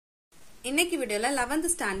இன்னைக்கு வீடியோல 11th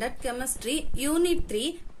standard chemistry unit 3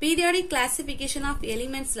 periodic classification of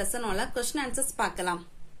elements lesson ஓல question answers பார்க்கலாம்.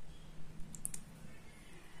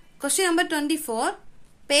 Question number 24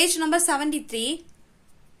 page number 73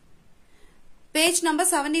 page number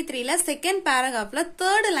 73 ல second paragraphல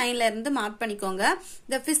third lineல இருந்து mark பண்ணிக்கோங்க.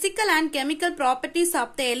 The physical and chemical properties of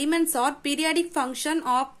the elements are periodic function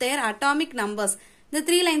of their atomic numbers. இந்த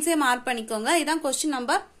 3 lines mark பண்ணிக்கோங்க. இதான் question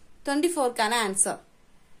number 24 கான answer.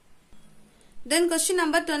 Then question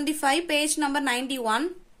number 25 page number 91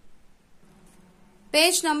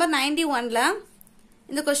 page number 91 ல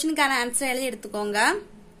இந்த question கான answer எழுதி எடுத்துக்கோங்க.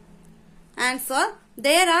 Answer: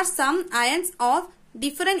 there are some ions of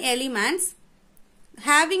different elements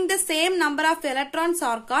having the same number of electrons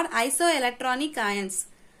are called isoelectronic ions.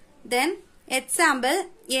 Then example: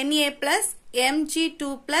 Na plus, Mg2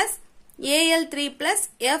 plus, Al3 plus,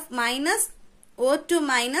 F minus, O2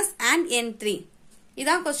 minus and N3.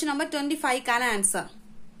 இதான் question number 25 கான answer.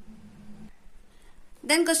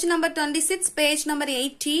 Then question number 26 page number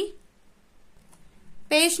 80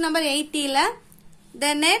 page number 80 ல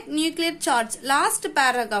the net nuclear charge last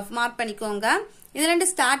paragraph mark பண்ணிக்கோங்க. இது ரெண்டு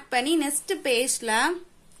start பண்ணி next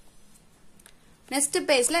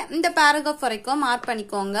pageல இந்த paragraph வரைக்கும் mark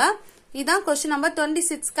பண்ணிக்கோங்க. இதான் question number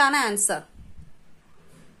 26 கான answer.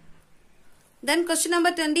 Then question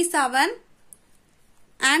number 27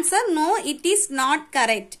 answer: no, it is not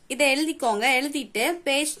correct. இதை எழுதிக்கோங்க. எழுதிட்டு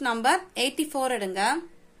page number 84 எடுங்க.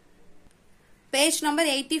 page number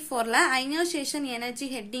 84 ல ionization energy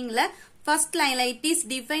heading ல first line ல it is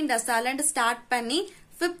defined as and start பண்ணி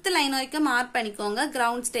 5th line வரைக்கும் மார்க் பண்ணிக்கோங்க.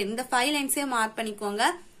 ground state இந்த 5 lines மார்க் பண்ணிக்கோங்க.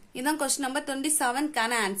 இதான் question number 27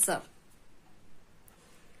 கான answer.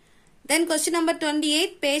 Then question number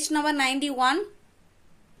 28 page number 91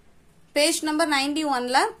 page number 91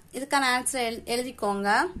 ல இதுக்கான ஆன்சர் எழுதிக்கோங்க.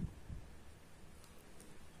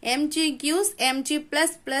 Mg gives Mg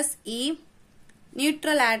plus plus E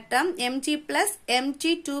neutral atom, Mg plus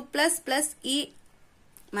Mg2 plus plus E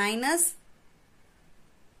minus,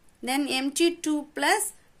 then Mg2 plus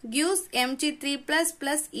gives Mg3 plus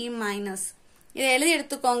plus E minus. இதை எழுதி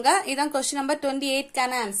எடுத்துக்கோங்க. இதான் question number 28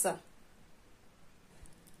 கான answer.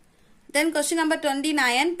 Then question number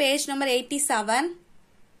 29 page number 87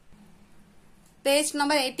 page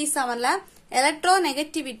number 87 ல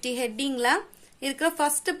electronegativity heading ல இருக்கிற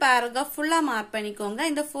first paragraph full mark பண்ணிக்கோங்க.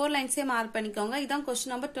 இந்த 4 lines மார்க் பண்ணிக்கோங்க. இதான் question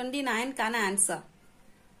number 29 கான answer.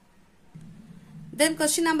 Then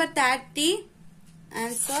question number 30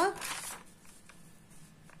 answer.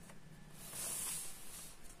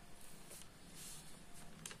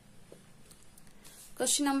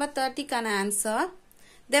 Question number 30 கான answer.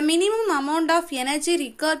 The minimum amount of energy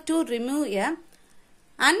required to remove a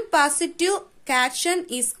unpositive cation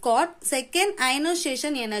is called second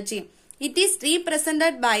ionization energy. It is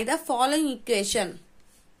represented by the following equation.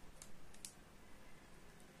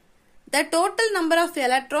 The total number of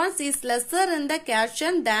electrons is lesser in the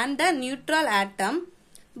cation than the neutral atom,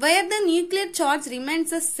 where the nuclear charge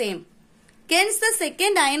remains the same. Hence, the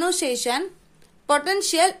second ionization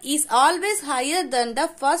potential is always higher than the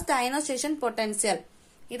first ionization potential.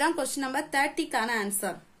 இதான் question number 30 கான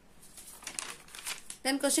answer.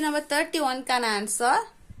 Then question number 31 can answer.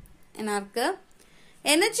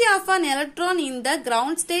 Energy of an electron in the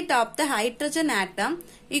ground state of the hydrogen atom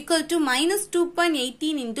equal to minus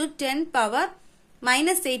 2.18 into 10 power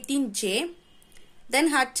minus 18 J. Then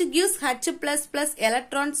H gives H plus plus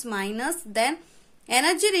electrons minus. Then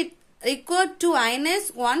energy required to ionize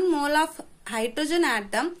 1 mole of hydrogen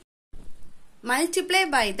atom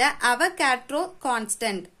multiplied by the Avogadro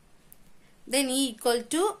constant. Then E equal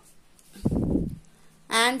to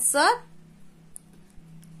answer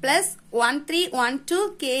plus 1312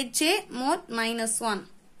 kJ mole minus 1.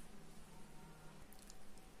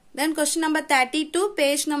 Then question number 32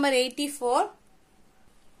 page number 84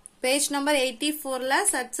 page number 84 ல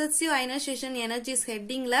successive ionization energies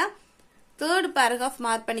heading ல third paragraph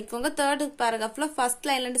mark பண்ணிக்கோங்க. third paragraphல first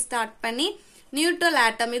line ல start பண்ணி neutral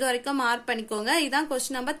atom இது வரைக்கும் mark பண்ணிக்கோங்க. இதான்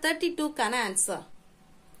question number 32 கான answer.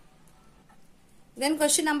 Then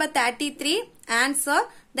question number 33 answer: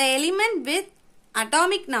 the element with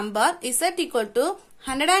atomic number Z equal to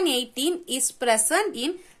 118 is present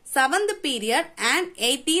in 7th period and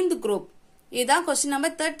 18th group. இதான் question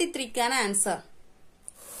number 33 கான answer.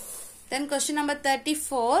 Then question number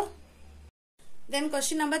 34 then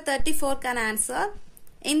question number 34 கான answer: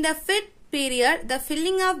 in the 5th period the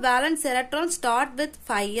filling of valence electrons start with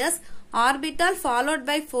 5s orbital followed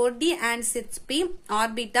by 4d and 6p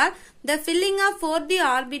orbital. The filling of 4d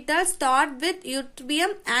orbital start with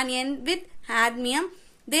yttrium and end with cadmium.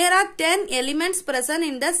 There are 10 elements present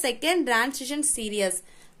in the second transition series.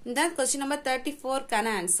 இதுதான் question number 34 கான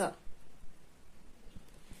answer.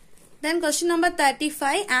 Then question number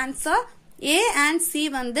 35 answer A and C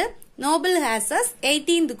வந்து noble gases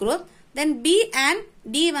 18th group, then B and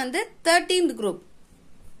D வந்து 13th group.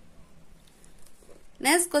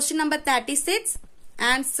 Next question number 36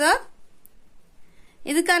 answer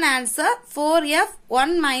இதுக்கான answer 4F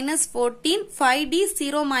 1 minus 14 5D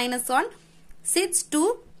 0 minus 1 6 2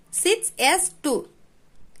 6S2.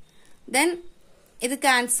 Then இதுக்கு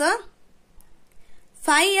answer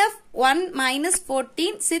 5F 1 minus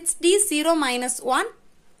 14 6D 0 minus 1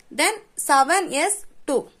 then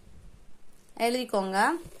 7S2 எழுதிக்கோங்க.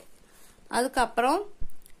 அதுக்கப்புறம்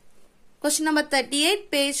question number 38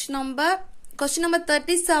 page number question number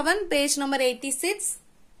 37 page number 86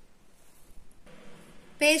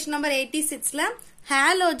 page number 86ல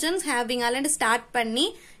halogens having அல்லது start பண்ணி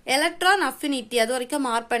electron affinity அது வரைக்கும்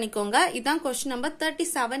mark பண்ணிக்கோங்க. இதான் question number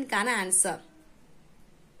 37 கான answer.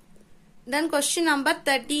 Then question number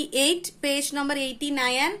 38 page number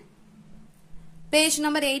 89 page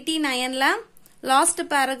number 89ல last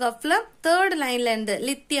paragraphல third lineல இருந்து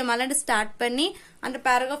lithium அல்லது ஸ்டார்ட் பண்ணி அந்த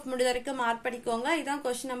paragraph முடிஞ்ச வரைக்கும் மார்க் பண்ணிக்கோங்க. இதான்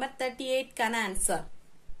question number 38 கான answer.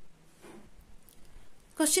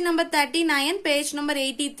 question number 39 page number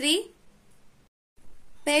 83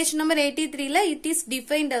 page number 83ல it is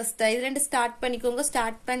defined as the இது ரெண்டு ஸ்டார்ட் பண்ணிக்கோங்க.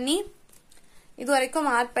 ஸ்டார்ட் பண்ணி இது வரைக்கும்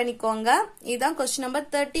மார்க் பண்ணிக்கோங்க. இதுதான் question number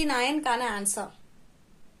 39 கான answer.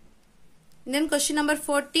 then question number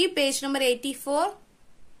 40 page number 84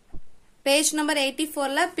 page number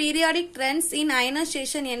 84ல periodic trends in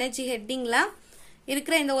ionization energy headingல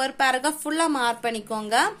இருக்கிற இந்த ஒரு paragraph ஃபுல்லா மார்க்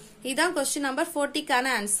பண்ணிக்கோங்க. இதுதான் question number 40 கான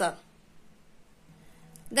answer.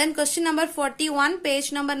 then question number 41 page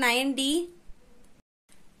number 9D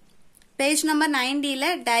page number 9Dல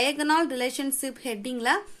diagonal relationship headingல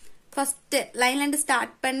first லைன்ல இருந்து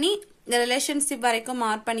ஸ்டார்ட் பண்ணி இந்த ரிலேஷன்ஷிப் வரைக்கும்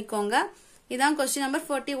மார்க் பண்ணிக்கோங்க. இதான் question number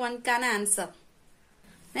 41 கான answer.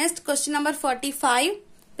 next question number 45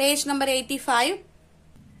 page number 85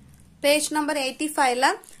 page number 85ல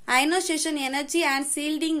ionization energy and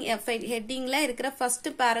shielding effect headingல இருக்கிற first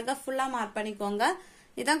paragraph ஃபுல்லா மார்க் பண்ணிக்கோங்க.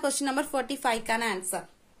 இதான் question number 45 கான answer.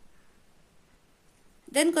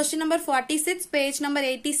 then question number 46 page number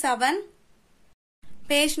 87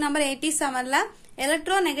 page number 87ல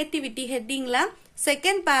electronegativity headingல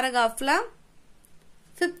second paragraphல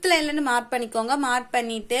fifth lineல இருந்து mark பண்ணிக்கோங்க. Mark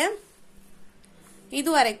பண்ணிட்டு இது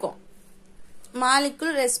வரைக்கும்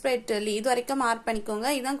molecule respiratory இது வரைக்கும் மார்க் பண்ணிக்கோங்க.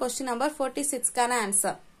 இதான் question number 46 கான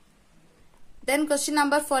answer. then question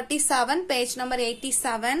number 47 page number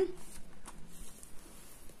 87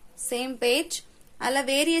 same page அல்ல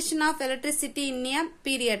variation of electricity in a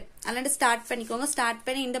period அல்லது ஸ்டார்ட் பண்ணிக்கோங்க. ஸ்டார்ட்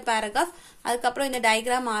பண்ணி இந்த paragraph அதுக்கப்புறம் இந்த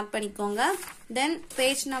diagram மார்க் பண்ணிக்கோங்க. then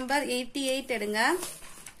page number 88 எடுங்க.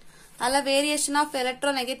 அல்ல variation of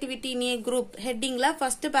electronegativity in a group headingல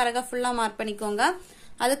first paragraph ஃபுல்லா மார்க் பண்ணிக்கோங்க.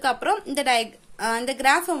 அதுக்கப்புறம் இந்த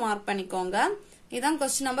graph மார்க் பண்ணிக்கோங்க. இதான்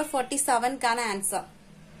question number 47 கான ஆன்சர்.